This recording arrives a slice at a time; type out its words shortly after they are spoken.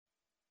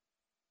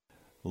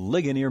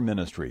Ligonier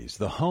Ministries,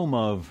 the home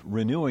of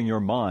Renewing Your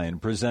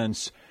Mind,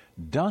 presents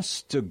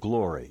Dust to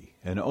Glory,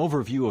 an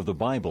overview of the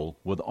Bible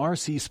with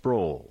R.C.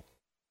 Sproul.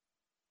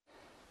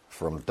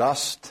 From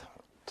dust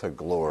to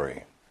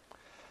glory.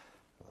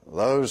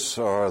 Those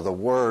are the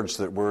words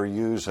that we're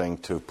using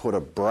to put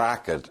a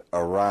bracket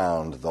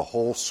around the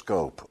whole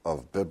scope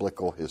of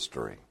biblical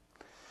history.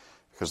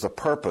 Because the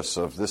purpose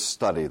of this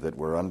study that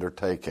we're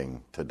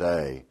undertaking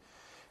today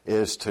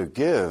is to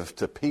give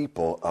to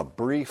people a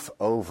brief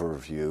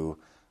overview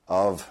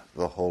of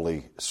the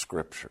Holy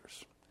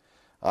Scriptures.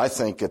 I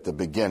think at the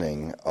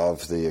beginning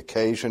of the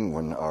occasion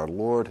when our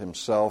Lord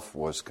himself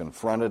was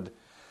confronted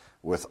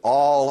with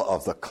all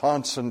of the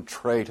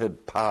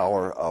concentrated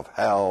power of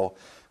hell,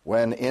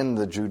 when in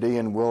the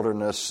Judean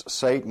wilderness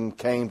Satan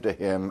came to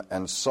him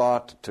and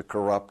sought to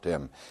corrupt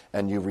him.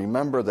 And you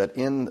remember that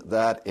in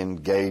that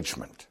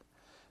engagement,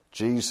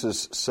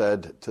 Jesus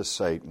said to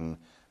Satan,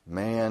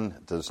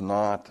 "Man does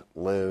not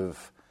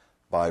live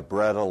by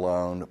bread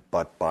alone,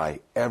 but by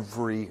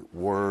every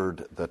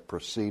word that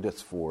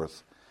proceedeth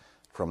forth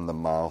from the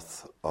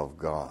mouth of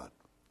God."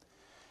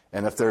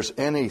 And if there's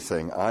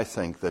anything, I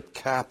think, that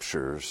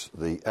captures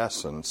the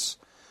essence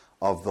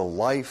of the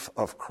life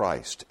of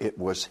Christ, it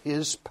was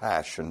his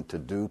passion to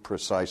do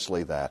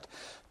precisely that.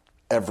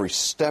 Every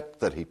step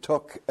that he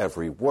took,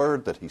 every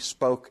word that he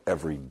spoke,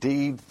 every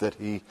deed that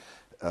he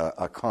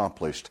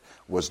accomplished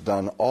was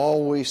done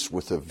always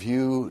with a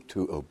view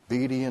to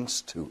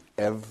obedience to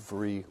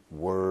every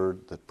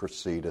word that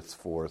proceedeth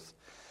forth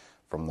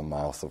from the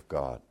mouth of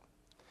God.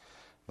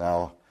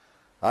 Now,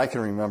 I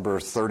can remember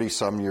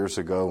 30-some years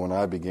ago when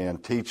I began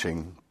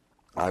teaching,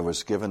 I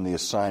was given the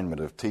assignment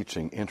of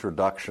teaching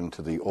Introduction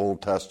to the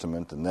Old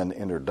Testament and then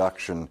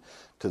Introduction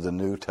to the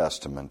New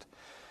Testament.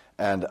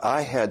 And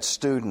I had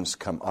students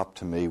come up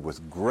to me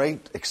with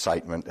great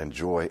excitement and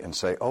joy and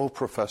say, "Oh,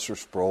 Professor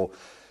Sproul,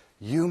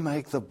 you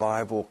make the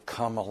Bible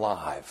come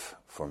alive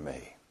for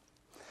me."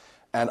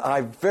 And I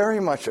very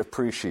much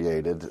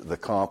appreciated the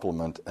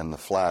compliment and the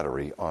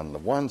flattery on the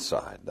one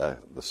side,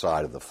 the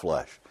side of the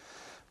flesh.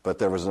 But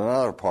there was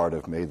another part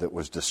of me that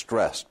was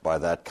distressed by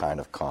that kind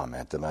of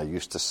comment. And I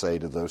used to say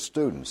to those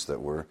students that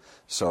were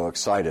so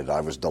excited, I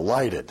was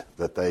delighted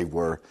that they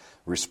were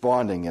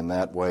responding in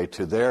that way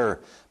to their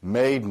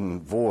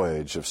maiden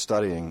voyage of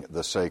studying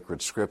the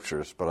sacred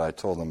scriptures. But I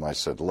told them, I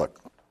said,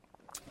 "Look,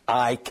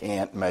 I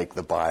can't make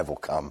the Bible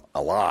come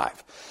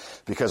alive,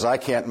 because I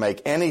can't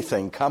make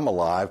anything come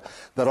alive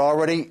that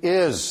already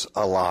is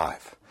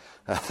alive."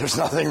 There's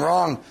nothing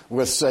wrong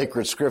with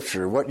sacred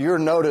scripture. What you're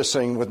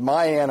noticing with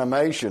my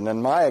animation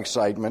and my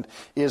excitement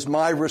is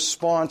my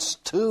response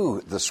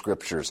to the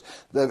scriptures.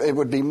 It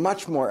would be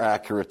much more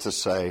accurate to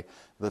say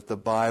that the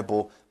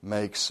Bible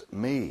makes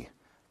me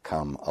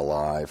come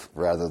alive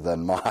rather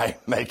than my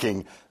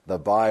making the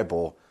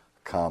Bible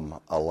come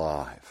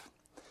alive.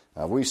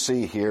 Now, we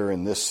see here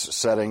in this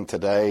setting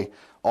today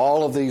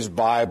all of these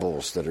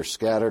Bibles that are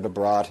scattered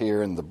abroad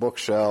here in the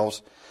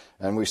bookshelves,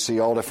 and we see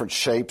all different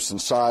shapes and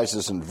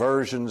sizes and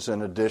versions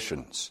and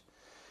editions.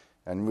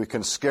 And we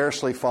can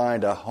scarcely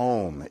find a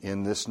home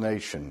in this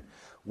nation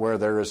where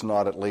there is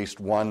not at least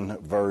one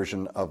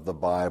version of the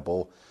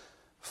Bible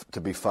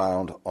to be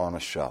found on a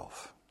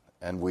shelf.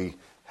 And we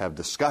have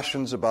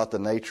discussions about the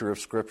nature of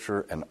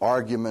Scripture and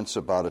arguments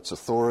about its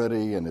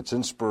authority and its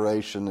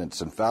inspiration,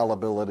 its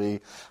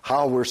infallibility,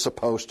 how we're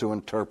supposed to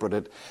interpret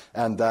it,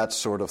 and that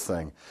sort of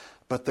thing.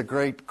 But the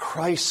great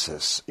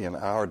crisis in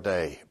our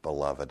day,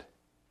 beloved,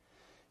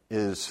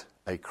 is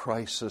a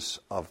crisis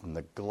of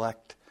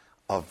neglect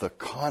of the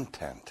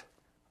content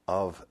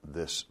of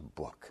this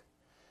book.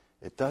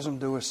 It doesn't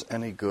do us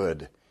any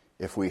good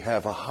if we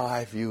have a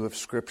high view of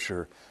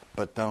Scripture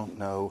but don't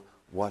know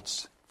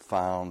what's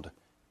found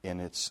in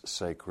its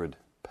sacred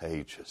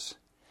pages.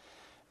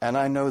 And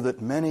I know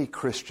that many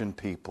Christian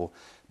people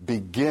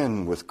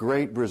begin with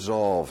great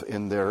resolve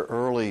in their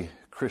early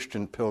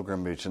Christian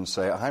pilgrimage and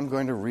say, "I'm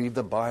going to read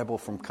the Bible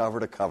from cover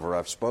to cover."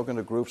 I've spoken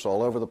to groups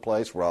all over the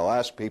place where I'll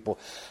ask people,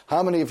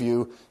 "How many of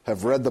you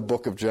have read the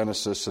book of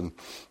Genesis?" And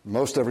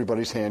most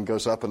everybody's hand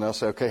goes up, and they'll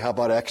say, "Okay, how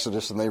about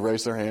Exodus?" And they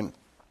raise their hand.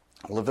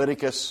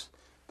 Leviticus,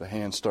 the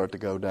hands start to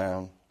go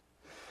down.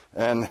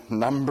 And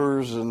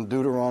Numbers and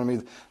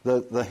Deuteronomy,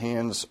 the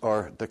hands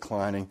are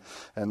declining.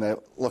 And they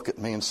look at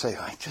me and say,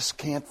 "I just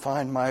can't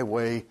find my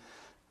way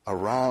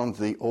around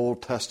the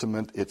Old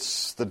Testament.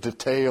 The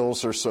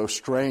details are so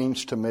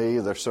strange to me.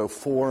 They're so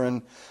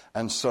foreign,"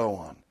 and so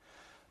on.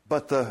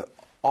 But the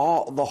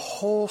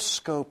whole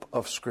scope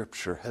of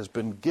Scripture has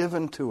been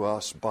given to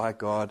us by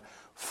God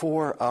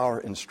for our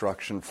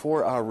instruction,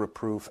 for our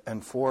reproof,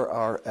 and for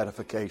our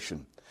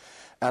edification.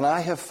 And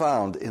I have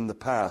found in the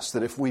past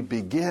that if we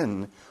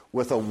begin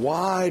with a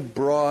wide,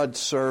 broad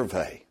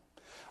survey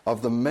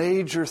of the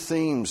major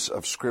themes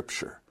of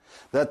Scripture,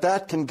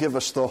 that can give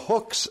us the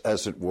hooks,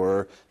 as it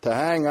were, to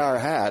hang our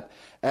hat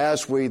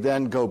as we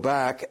then go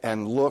back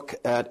and look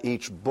at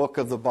each book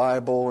of the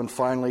Bible and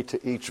finally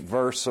to each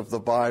verse of the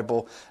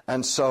Bible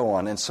and so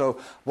on. And so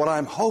what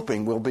I'm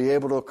hoping we'll be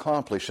able to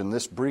accomplish in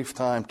this brief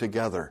time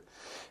together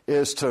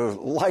is to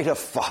light a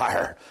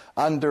fire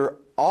under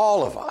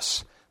all of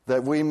us,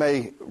 that we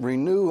may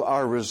renew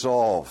our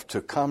resolve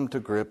to come to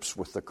grips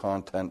with the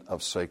content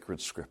of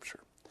sacred Scripture.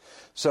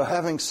 So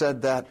having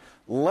said that,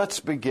 let's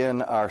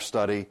begin our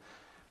study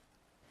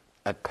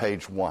at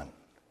page 1.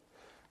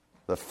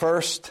 The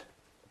first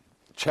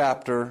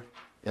chapter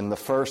in the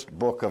first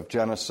book of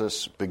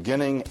Genesis,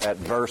 beginning at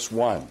verse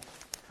 1.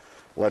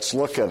 Let's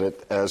look at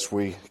it as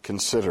we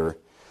consider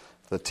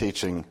the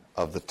teaching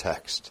of the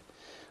text.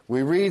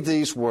 We read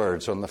these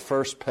words on the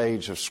first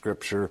page of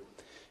Scripture: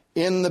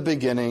 "In the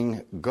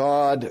beginning,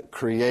 God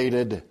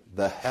created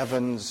the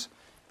heavens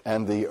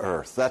and the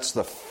earth." That's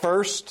the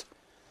first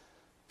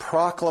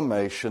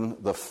proclamation,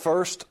 the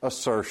first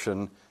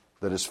assertion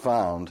that is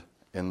found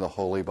in the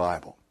Holy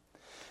Bible.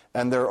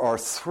 And there are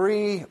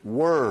 3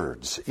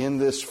 words in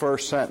this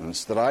first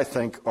sentence that I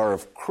think are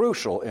of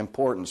crucial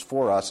importance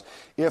for us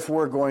if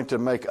we're going to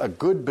make a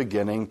good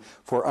beginning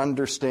for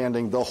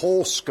understanding the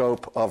whole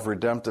scope of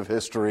redemptive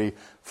history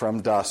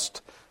from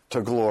dust to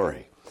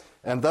glory.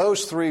 And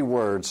those 3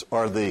 words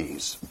are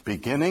these: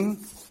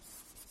 beginning,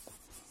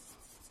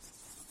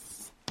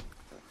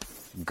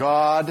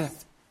 God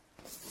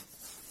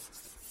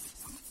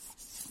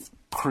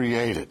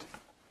created.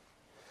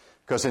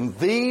 Because in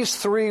these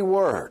 3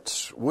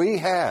 words, we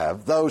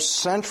have those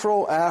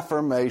central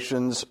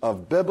affirmations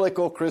of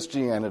biblical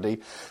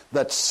Christianity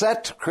that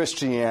set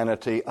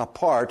Christianity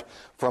apart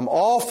from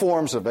all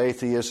forms of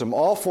atheism,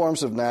 all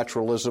forms of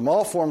naturalism,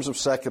 all forms of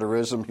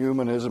secularism,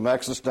 humanism,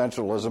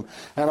 existentialism,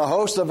 and a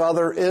host of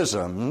other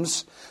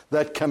isms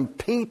that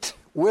compete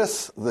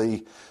with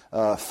the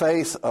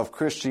faith of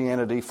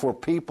Christianity for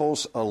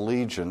people's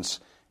allegiance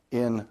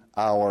in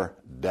our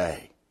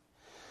day.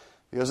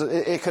 Because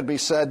it could be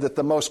said that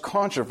the most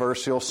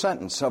controversial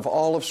sentence of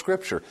all of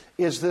Scripture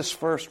is this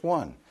first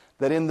one,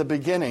 that in the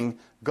beginning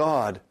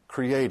God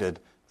created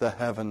the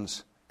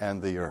heavens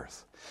and the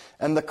earth.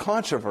 And the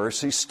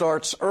controversy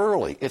starts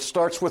early. It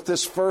starts with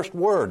this first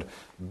word,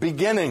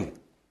 beginning.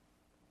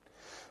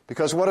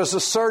 Because what is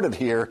asserted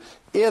here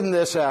in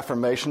this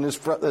affirmation is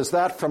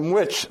that from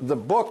which the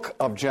book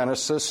of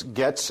Genesis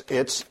gets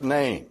its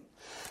name.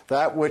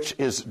 That which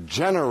is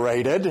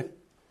generated,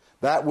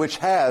 that which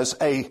has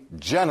a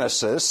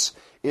genesis,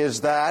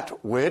 is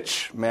that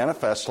which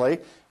manifestly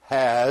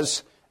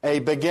has a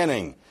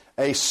beginning,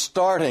 a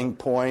starting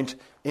point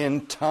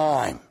in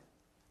time.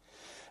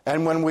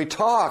 And when we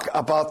talk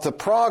about the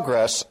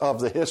progress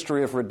of the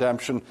history of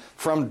redemption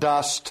from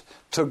dust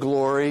to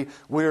glory,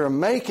 we are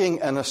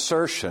making an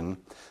assertion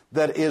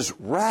that is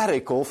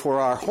radical for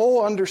our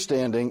whole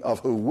understanding of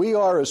who we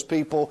are as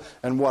people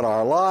and what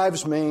our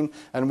lives mean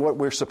and what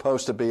we're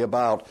supposed to be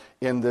about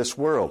in this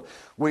world.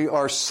 We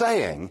are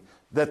saying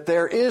that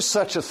there is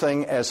such a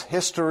thing as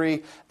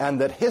history,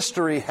 and that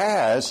history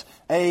has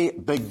a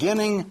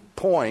beginning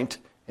point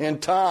in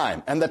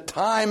time, and that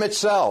time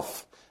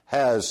itself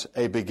has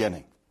a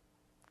beginning.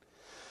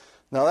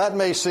 Now, that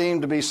may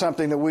seem to be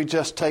something that we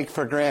just take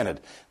for granted,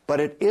 but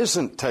it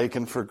isn't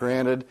taken for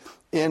granted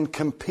in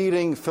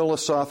competing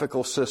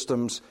philosophical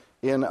systems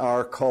in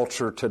our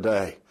culture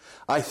today.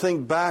 I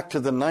think back to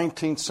the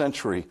 19th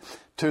century,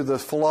 to the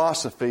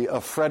philosophy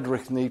of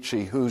Friedrich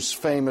Nietzsche, who's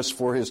famous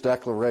for his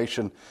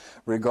declaration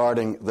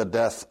regarding the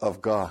death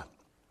of God.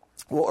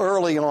 Well,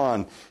 early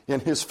on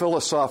in his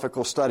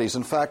philosophical studies,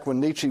 in fact, when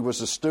Nietzsche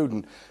was a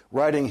student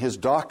writing his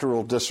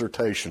doctoral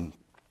dissertation,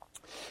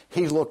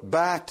 he looked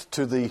back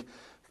to the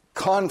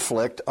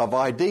conflict of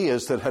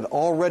ideas that had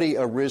already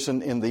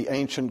arisen in the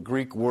ancient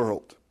Greek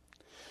world.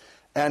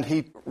 And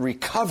he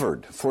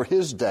recovered for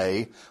his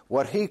day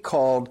what he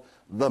called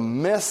the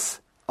myth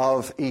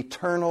of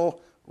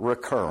eternal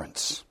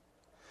recurrence.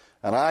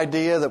 An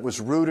idea that was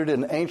rooted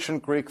in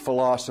ancient Greek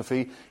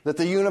philosophy that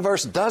the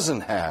universe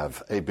doesn't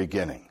have a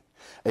beginning,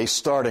 a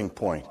starting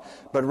point,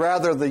 but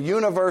rather the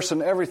universe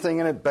and everything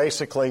in it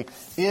basically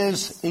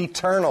is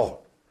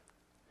eternal.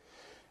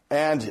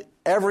 And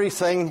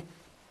everything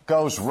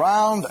goes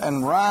round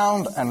and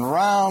round and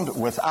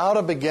round without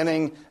a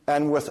beginning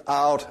and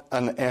without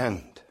an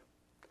end.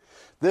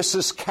 This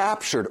is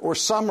captured or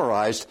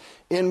summarized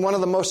in one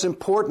of the most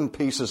important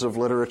pieces of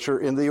literature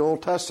in the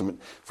Old Testament.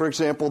 For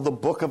example, the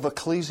book of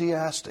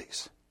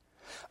Ecclesiastes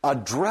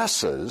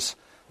addresses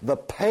the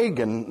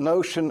pagan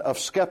notion of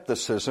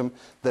skepticism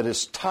that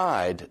is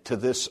tied to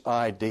this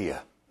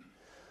idea,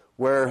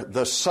 where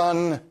the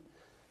sun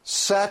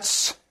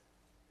sets,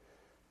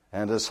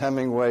 and as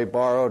Hemingway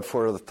borrowed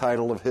for the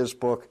title of his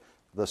book,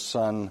 the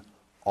sun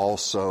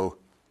also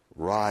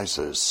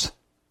rises.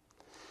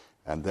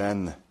 And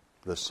then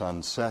the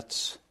sun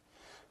sets,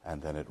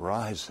 and then it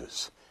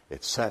rises.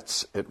 It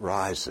sets, it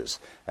rises.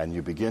 And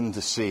you begin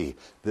to see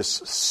this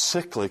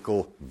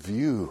cyclical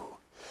view,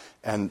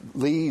 and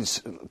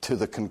leads to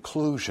the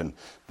conclusion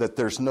that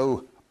there's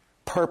no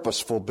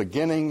purposeful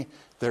beginning,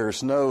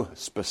 there's no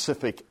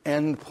specific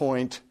end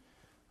point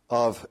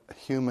of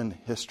human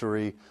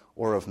history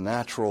or of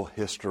natural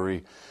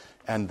history,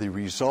 and the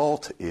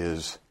result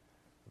is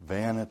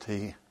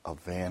vanity of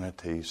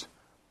vanities.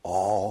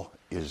 All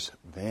is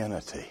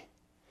vanity,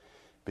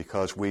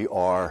 because we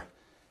are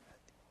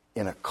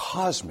in a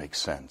cosmic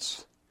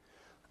sense,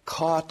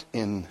 caught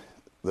in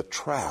the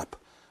trap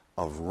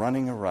of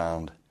running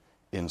around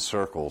in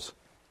circles,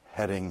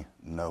 heading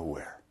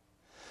nowhere.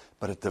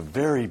 But at the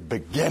very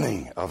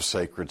beginning of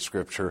sacred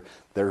Scripture,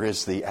 there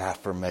is the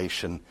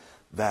affirmation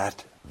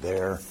that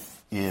there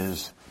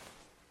is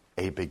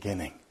a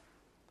beginning.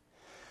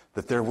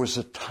 That there was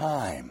a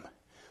time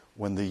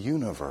when the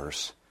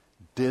universe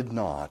did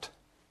not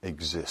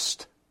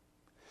exist.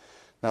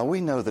 Now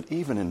we know that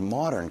even in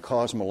modern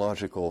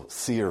cosmological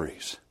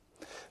theories,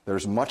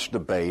 there's much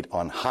debate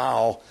on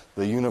how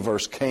the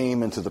universe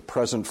came into the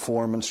present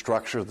form and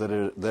structure that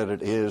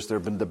it is. There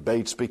have been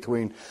debates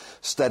between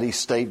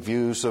steady-state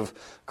views of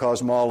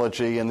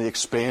cosmology and the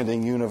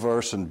expanding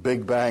universe and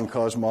Big Bang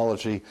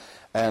cosmology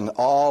and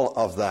all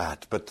of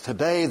that. But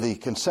today the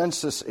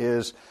consensus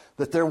is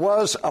that there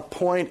was a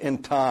point in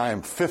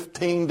time,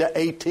 15 to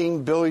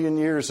 18 billion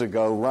years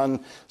ago,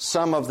 run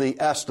some of the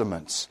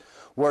estimates,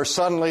 where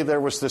suddenly there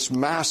was this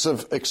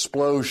massive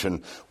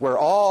explosion, where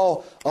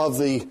all of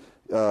the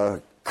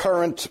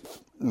current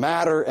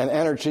matter and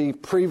energy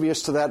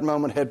previous to that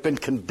moment had been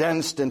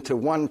condensed into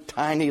one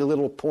tiny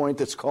little point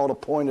that's called a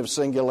point of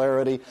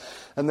singularity.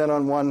 And then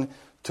on one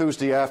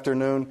Tuesday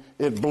afternoon,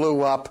 it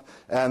blew up,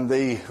 and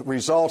the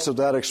results of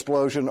that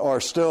explosion are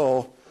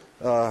still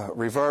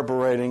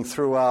reverberating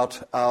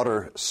throughout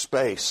outer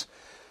space.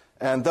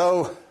 And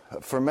though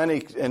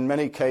in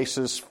many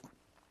cases,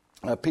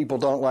 people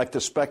don't like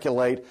to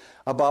speculate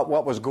about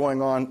what was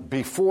going on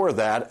before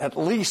that, at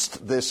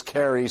least this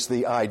carries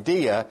the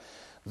idea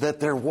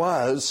that there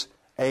was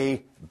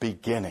a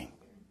beginning.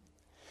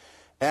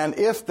 And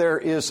if there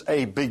is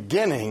a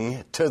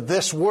beginning to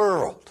this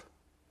world,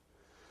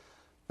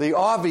 the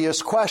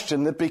obvious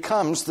question that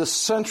becomes the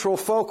central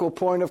focal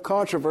point of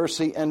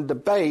controversy and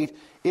debate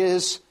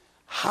is,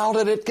 how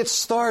did it get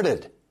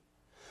started?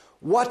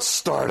 What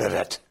started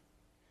it?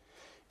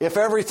 If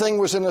everything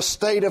was in a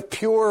state of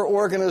pure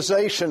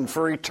organization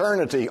for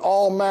eternity,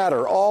 all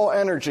matter, all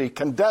energy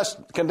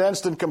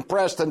condensed and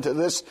compressed into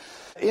this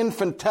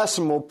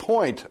infinitesimal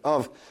point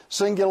of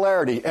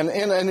singularity and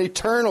in an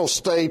eternal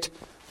state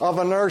of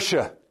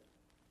inertia,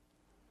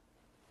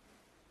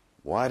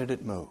 why did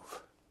it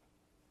move?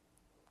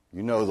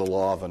 You know the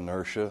law of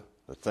inertia.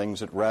 The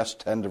things at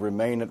rest tend to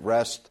remain at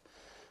rest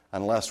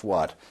unless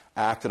what?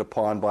 Acted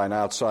upon by an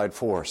outside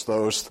force.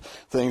 Those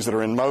things that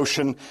are in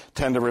motion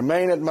tend to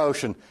remain in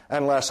motion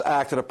unless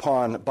acted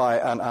upon by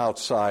an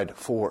outside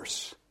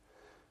force.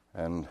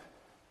 And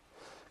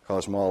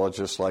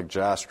cosmologists like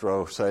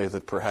Jastrow say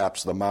that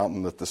perhaps the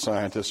mountain that the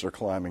scientists are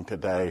climbing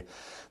today,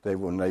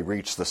 when they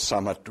reach the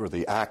summit or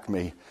the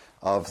acme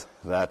of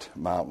that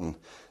mountain,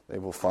 they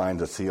will find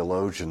the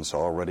theologians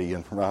already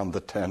around the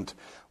tent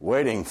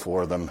waiting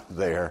for them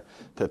there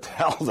to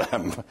tell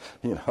them,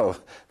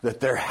 that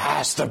there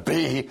has to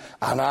be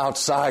an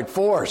outside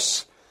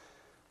force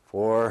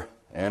for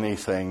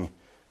anything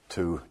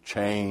to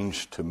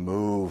change, to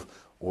move,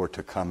 or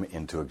to come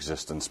into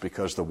existence.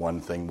 Because the one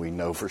thing we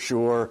know for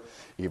sure,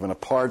 even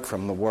apart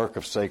from the work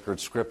of sacred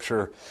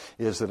Scripture,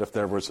 is that if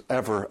there was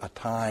ever a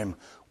time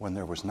when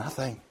there was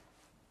nothing,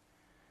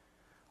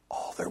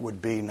 all there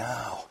would be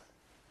now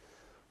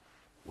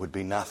would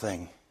be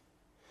nothing.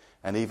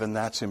 And even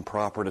that's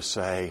improper to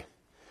say,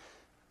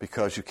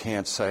 because you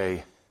can't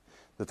say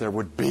that there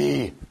would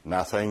be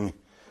nothing,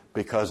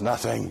 because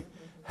nothing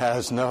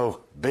has no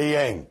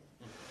being.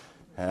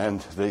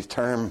 And the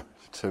term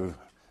to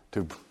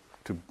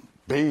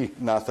be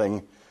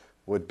nothing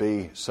would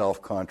be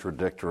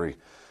self-contradictory,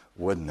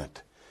 wouldn't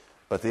it?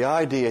 But the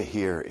idea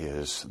here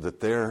is that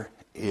there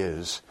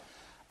is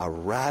a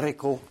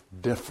radical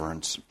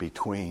difference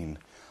between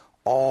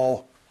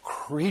all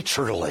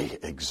creaturely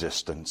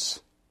existence,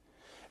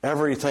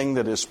 everything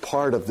that is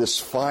part of this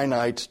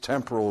finite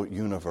temporal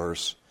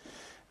universe,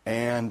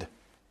 and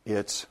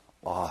its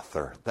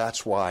author.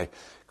 That's why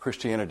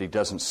Christianity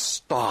doesn't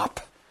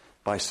stop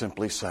by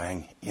simply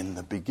saying, in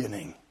the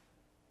beginning.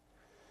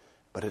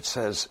 But it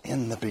says,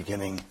 in the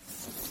beginning,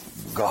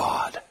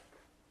 God.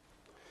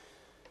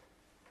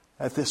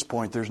 At this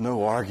point, there's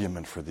no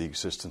argument for the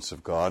existence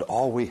of God.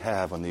 All we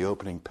have on the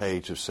opening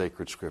page of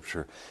sacred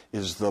Scripture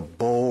is the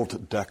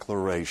bold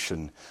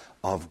declaration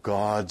of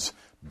God's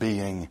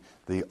being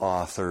the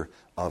author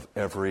of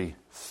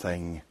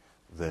everything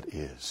that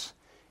is.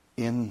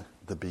 In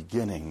the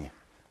beginning,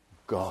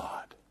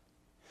 God.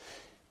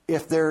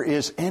 If there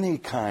is any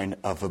kind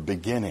of a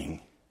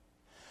beginning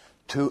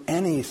to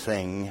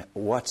anything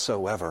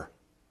whatsoever,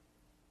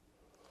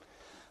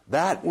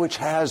 that which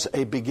has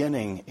a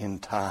beginning in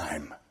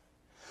time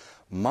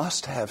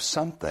must have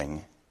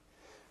something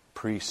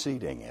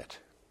preceding it,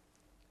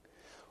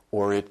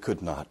 or it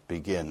could not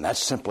begin.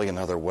 That's simply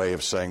another way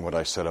of saying what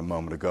I said a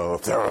moment ago.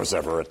 If there was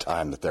ever a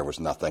time that there was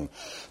nothing,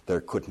 there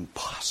couldn't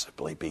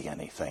possibly be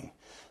anything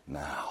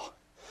now.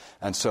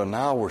 And so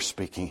now we're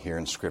speaking here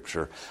in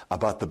Scripture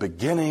about the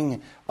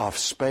beginning of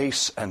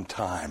space and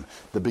time,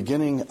 the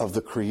beginning of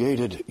the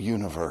created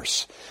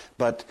universe.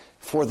 But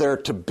for there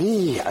to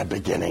be a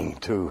beginning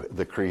to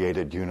the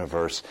created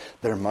universe,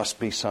 there must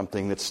be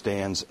something that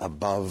stands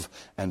above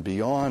and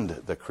beyond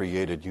the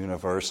created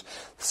universe,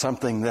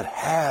 something that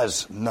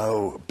has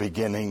no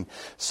beginning,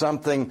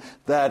 something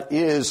that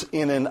is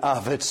in and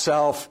of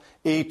itself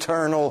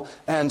eternal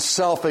and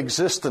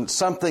self-existent,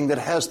 something that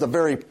has the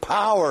very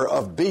power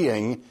of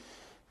being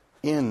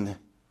in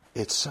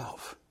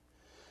itself.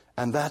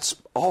 And that's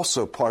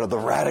also part of the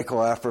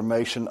radical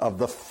affirmation of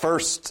the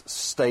first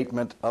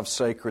statement of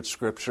sacred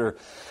Scripture,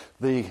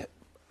 the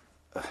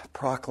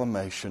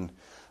proclamation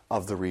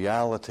of the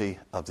reality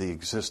of the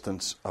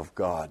existence of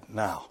God.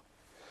 Now,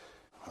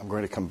 I'm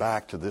going to come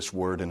back to this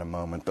word in a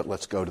moment, but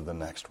let's go to the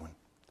next one.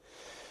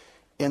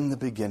 In the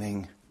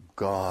beginning,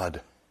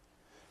 God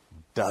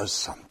does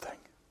something.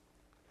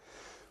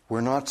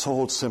 We're not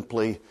told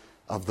simply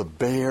of the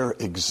bare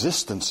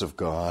existence of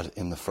God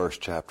in the first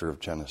chapter of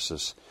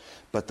Genesis,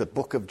 but the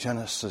book of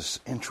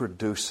Genesis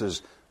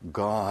introduces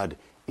God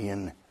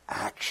in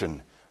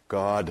action,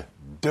 God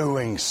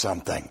doing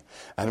something.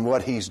 And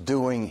what He's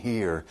doing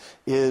here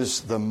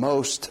is the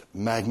most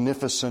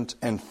magnificent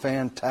and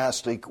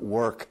fantastic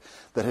work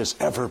that has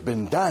ever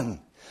been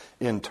done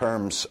in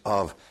terms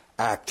of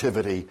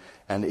activity,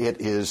 and it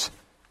is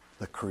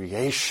the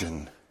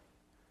creation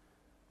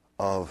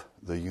of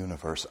the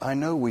universe. I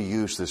know we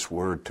use this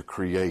word to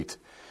create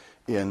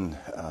in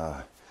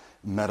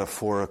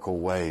metaphorical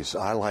ways.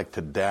 I like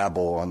to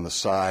dabble on the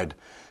side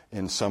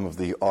in some of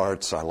the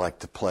arts. I like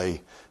to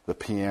play the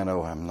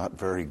piano. I'm not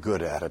very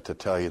good at it, to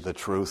tell you the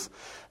truth.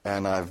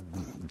 And I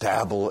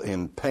dabble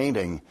in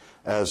painting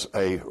as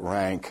a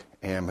rank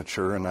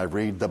amateur, and I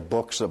read the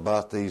books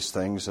about these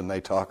things, and they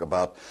talk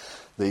about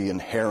the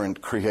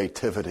inherent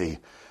creativity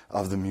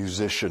of the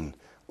musician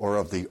or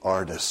of the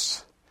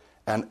artist.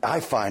 And I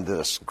find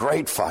this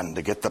great fun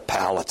to get the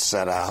palettes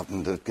set out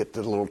and to get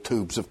the little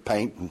tubes of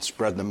paint and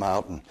spread them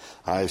out. And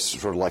I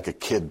sort of like a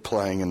kid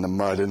playing in the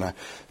mud, and I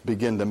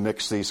begin to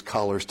mix these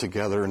colors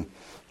together and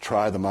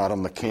try them out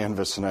on the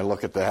canvas. And I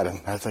look at that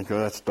and I think, oh,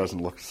 that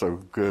doesn't look so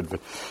good,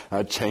 but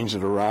I change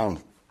it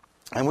around.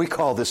 And we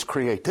call this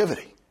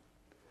creativity.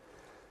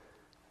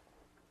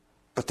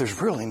 But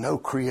there's really no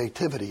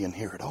creativity in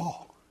here at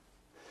all,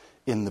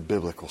 in the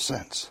biblical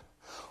sense.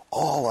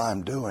 All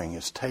I'm doing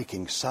is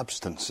taking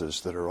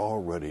substances that are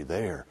already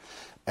there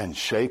and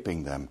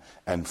shaping them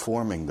and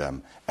forming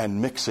them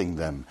and mixing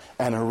them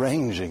and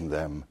arranging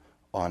them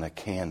on a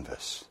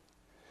canvas.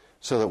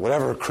 So that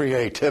whatever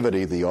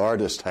creativity the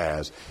artist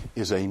has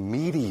is a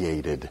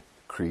mediated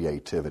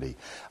creativity,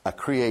 a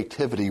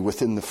creativity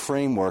within the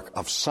framework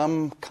of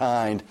some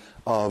kind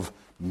of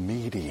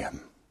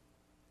medium.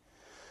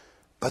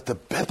 But the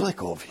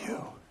biblical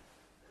view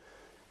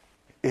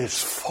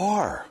is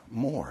far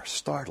more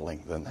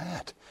startling than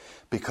that,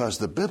 because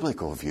the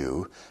biblical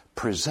view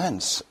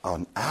presents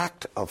an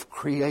act of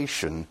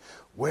creation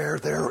where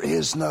there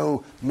is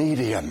no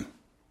medium.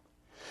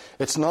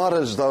 It's not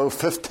as though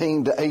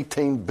 15 to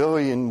 18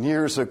 billion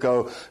years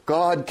ago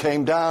God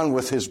came down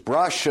with His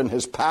brush and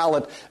His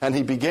palette and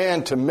He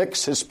began to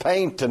mix His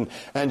paint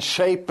and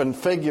shape and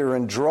figure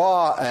and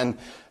draw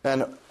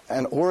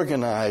and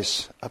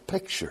organize a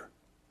picture.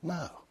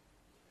 No.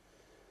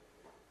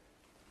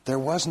 There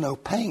was no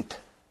paint.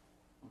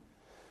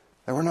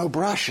 There were no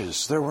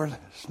brushes. There was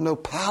no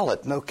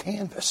palette, no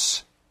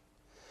canvas.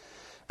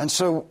 And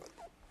so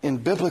in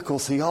biblical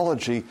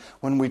theology,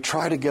 when we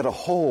try to get a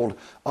hold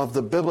of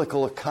the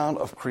biblical account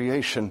of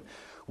creation,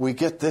 we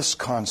get this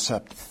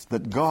concept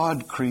that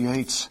God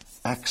creates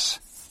ex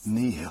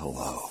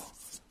nihilo,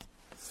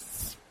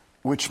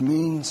 which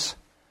means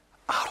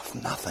out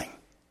of nothing.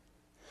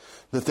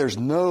 That there's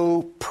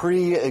no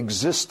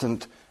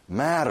pre-existent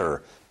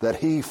matter that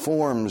He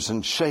forms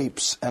and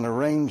shapes and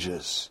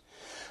arranges.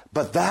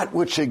 But that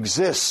which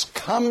exists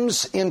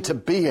comes into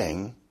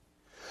being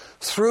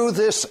through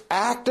this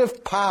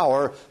active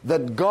power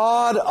that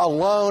God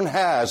alone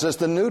has, as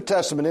the New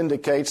Testament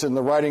indicates in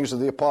the writings of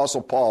the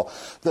Apostle Paul,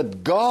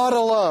 that God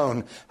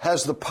alone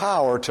has the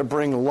power to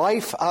bring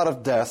life out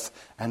of death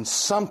and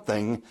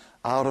something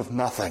out of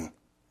nothing.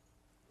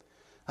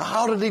 Now,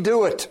 how did He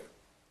do it?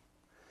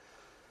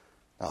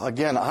 Now,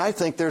 again, I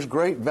think there's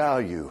great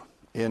value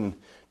in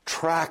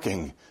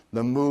tracking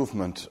the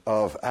movement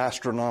of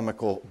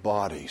astronomical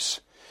bodies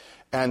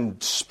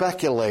and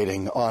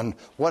speculating on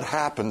what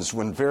happens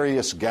when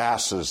various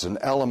gases and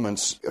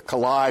elements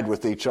collide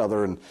with each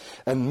other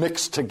and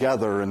mix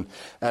together,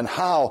 and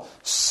how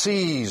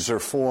seas are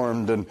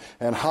formed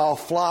and how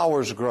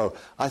flowers grow.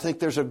 I think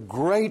there's a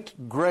great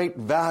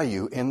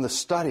value in the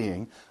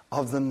studying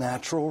of the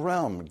natural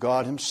realm.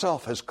 God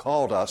Himself has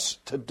called us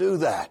to do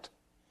that.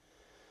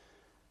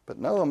 But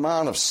no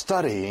amount of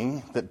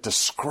studying that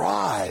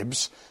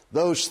describes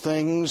those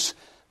things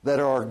that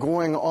are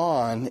going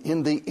on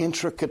in the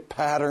intricate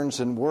patterns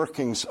and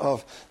workings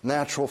of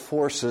natural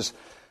forces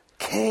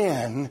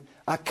can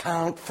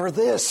account for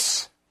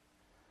this.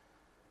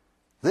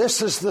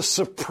 This is the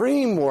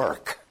supreme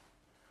work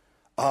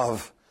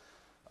of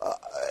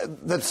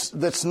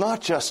that's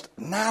not just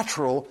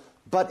natural,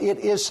 but it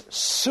is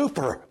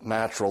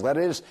supernatural. That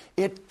is,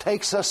 it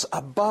takes us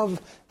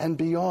above and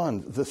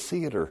beyond the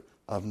theater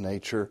of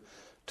nature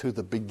to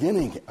the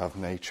beginning of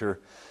nature,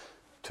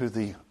 to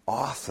the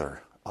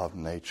author of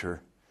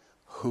nature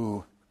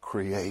who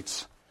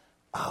creates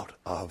out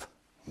of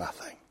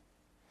nothing.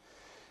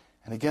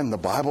 And again, the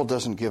Bible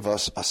doesn't give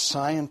us a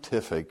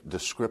scientific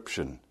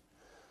description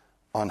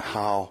on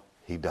how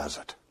he does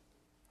it.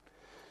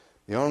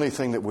 The only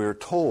thing that we're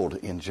told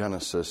in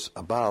Genesis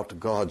about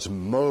God's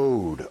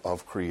mode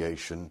of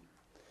creation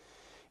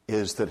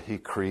is that he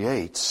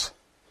creates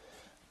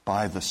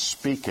by the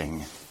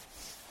speaking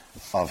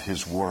of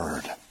his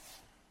word.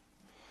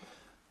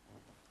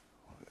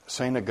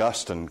 St.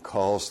 Augustine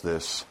calls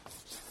this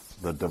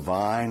the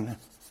divine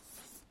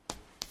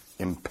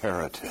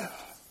imperative.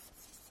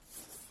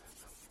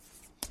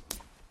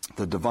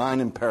 The divine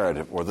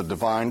imperative, or the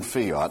divine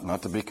fiat,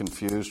 not to be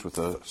confused with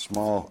a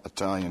small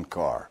Italian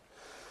car.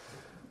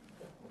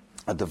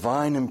 A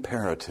divine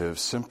imperative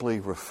simply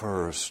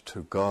refers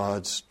to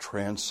God's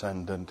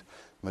transcendent,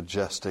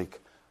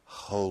 majestic,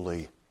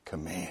 holy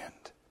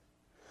command,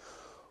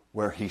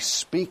 where he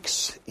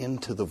speaks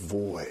into the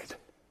void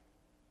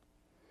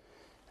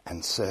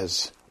and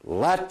says,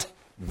 "Let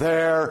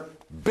there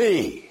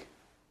be."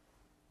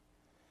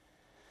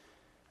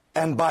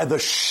 And by the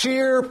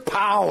sheer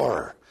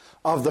power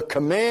of the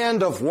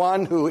command of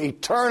one who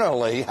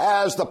eternally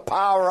has the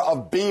power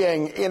of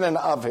being in and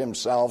of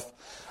himself,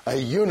 a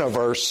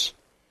universe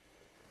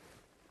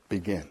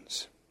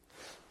begins.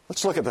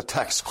 Let's look at the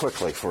text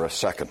quickly for a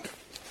second.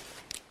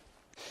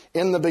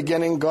 In the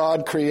beginning,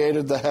 God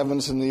created the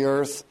heavens and the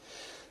earth.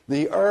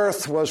 The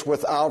earth was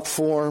without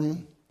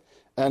form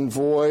and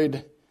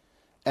void,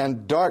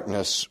 and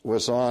darkness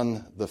was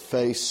on the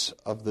face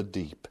of the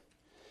deep.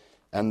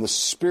 And the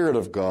Spirit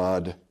of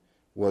God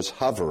was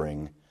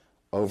hovering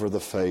over the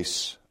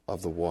face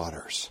of the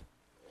waters.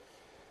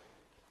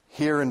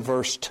 Here in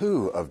verse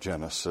 2 of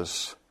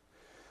Genesis,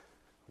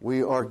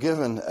 we are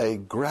given a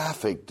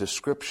graphic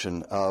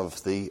description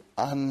of the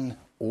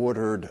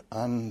unordered,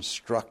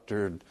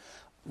 unstructured,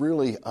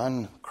 really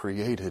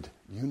uncreated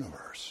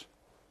universe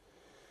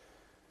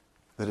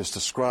that is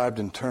described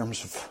in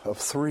terms of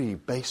three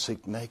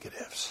basic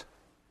negatives: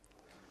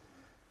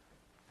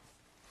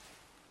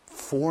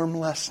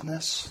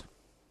 formlessness,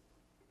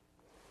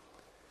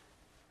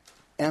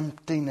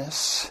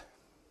 emptiness,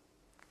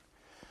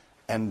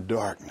 and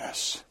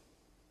darkness.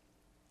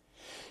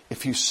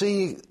 If you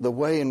see the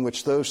way in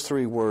which those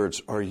three words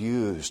are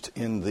used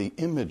in the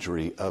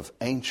imagery of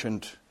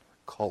ancient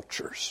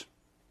cultures,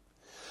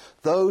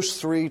 those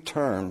three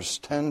terms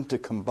tend to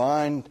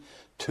combine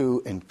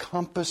to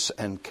encompass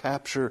and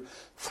capture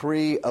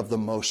three of the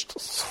most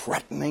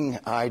threatening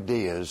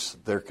ideas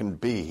there can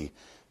be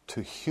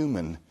to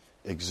human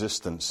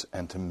existence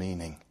and to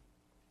meaning.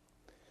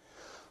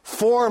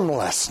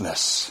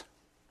 Formlessness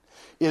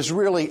is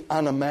really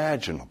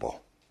unimaginable,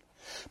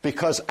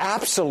 because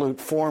absolute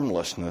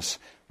formlessness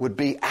would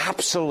be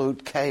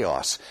absolute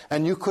chaos,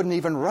 and you couldn't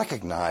even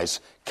recognize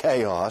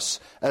chaos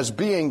as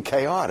being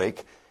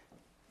chaotic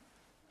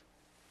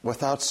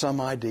without some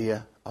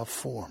idea of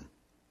form.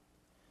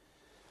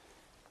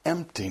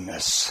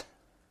 Emptiness,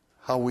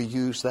 how we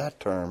use that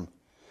term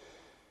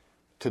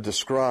to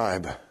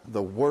describe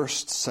the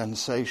worst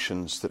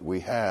sensations that we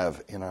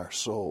have in our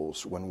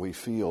souls when we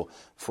feel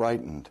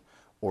frightened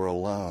or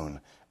alone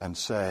and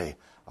say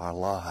our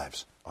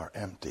lives are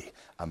empty.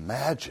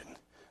 Imagine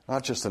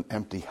not just an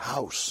empty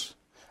house,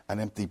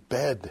 an empty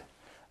bed,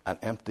 an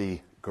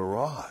empty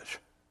garage,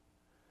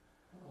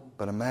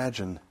 but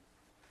imagine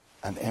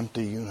an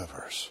empty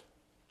universe.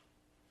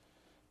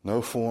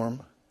 No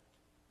form,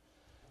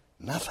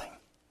 nothing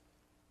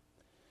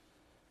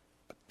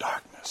but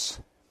darkness.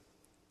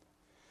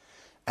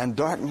 And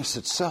darkness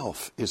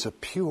itself is a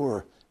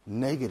pure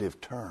negative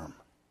term,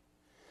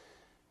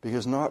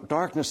 because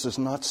darkness is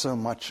not so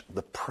much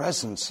the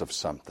presence of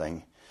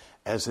something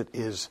as it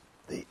is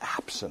the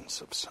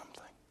absence of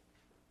something,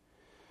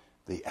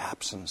 the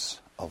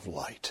absence of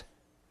light.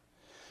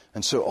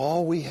 And so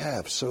all we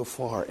have so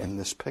far in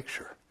this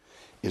picture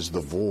is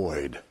the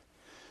void,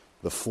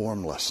 the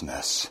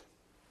formlessness,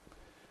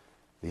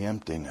 the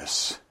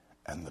emptiness,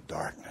 and the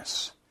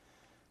darkness.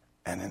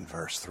 And in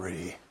verse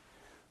 3,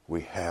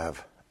 we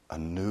have a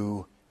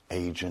new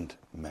agent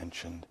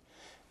mentioned,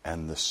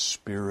 and the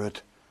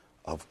Spirit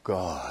of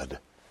God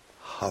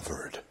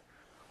hovered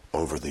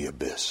over the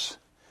abyss,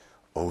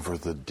 over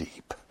the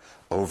deep,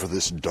 over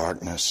this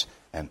darkness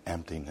and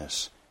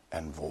emptiness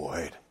and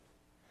void.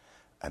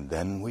 And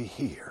then we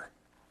hear,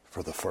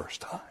 for the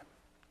first time,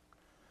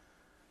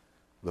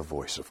 the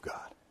voice of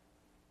God.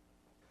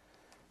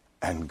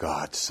 And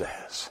God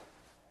says,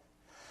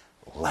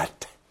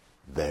 "Let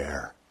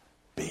there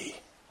be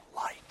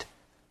light."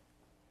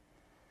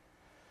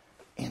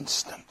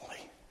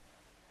 Instantly,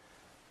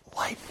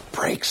 light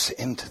breaks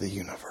into the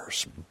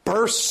universe,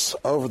 bursts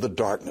over the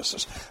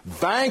darknesses,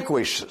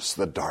 vanquishes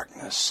the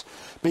darkness,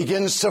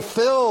 begins to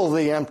fill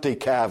the empty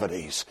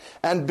cavities,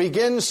 and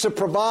begins to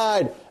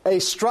provide a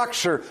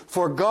structure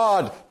for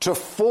God to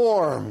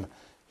form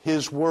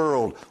His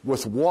world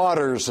with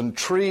waters and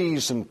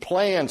trees and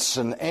plants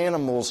and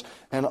animals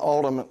and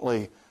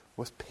ultimately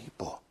with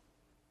people.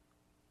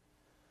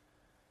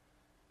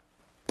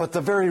 But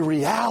the very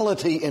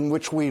reality in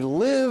which we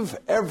live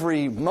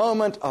every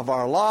moment of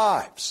our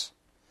lives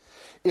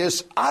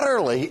is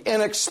utterly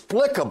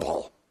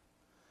inexplicable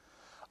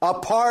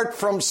apart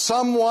from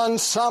someone,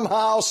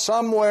 somehow,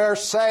 somewhere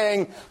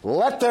saying,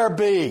 "Let there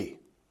be."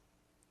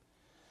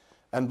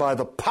 And by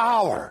the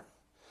power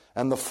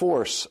and the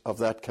force of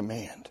that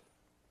command,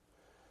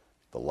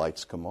 the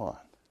lights come on,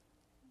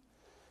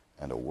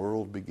 and a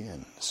world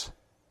begins,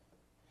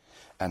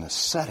 and a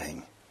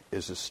setting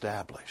is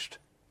established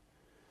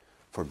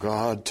for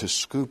God to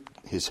scoop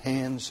His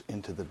hands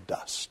into the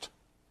dust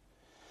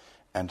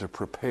and to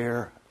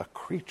prepare a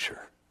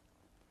creature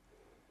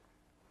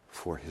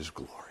for His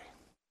glory.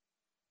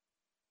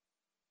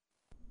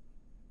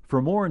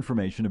 For more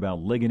information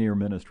about Ligonier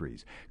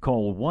Ministries,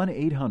 call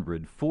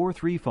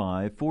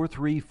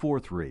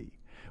 1-800-435-4343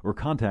 or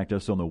contact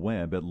us on the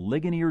web at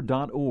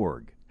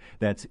ligonier.org.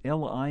 That's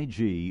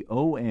ligonier.org.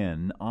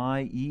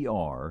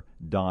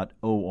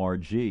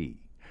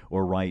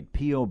 Or write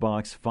P.O.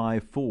 Box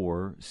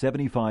 54,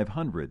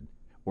 7500,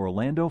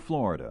 Orlando,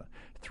 Florida,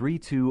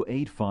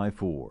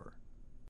 32854.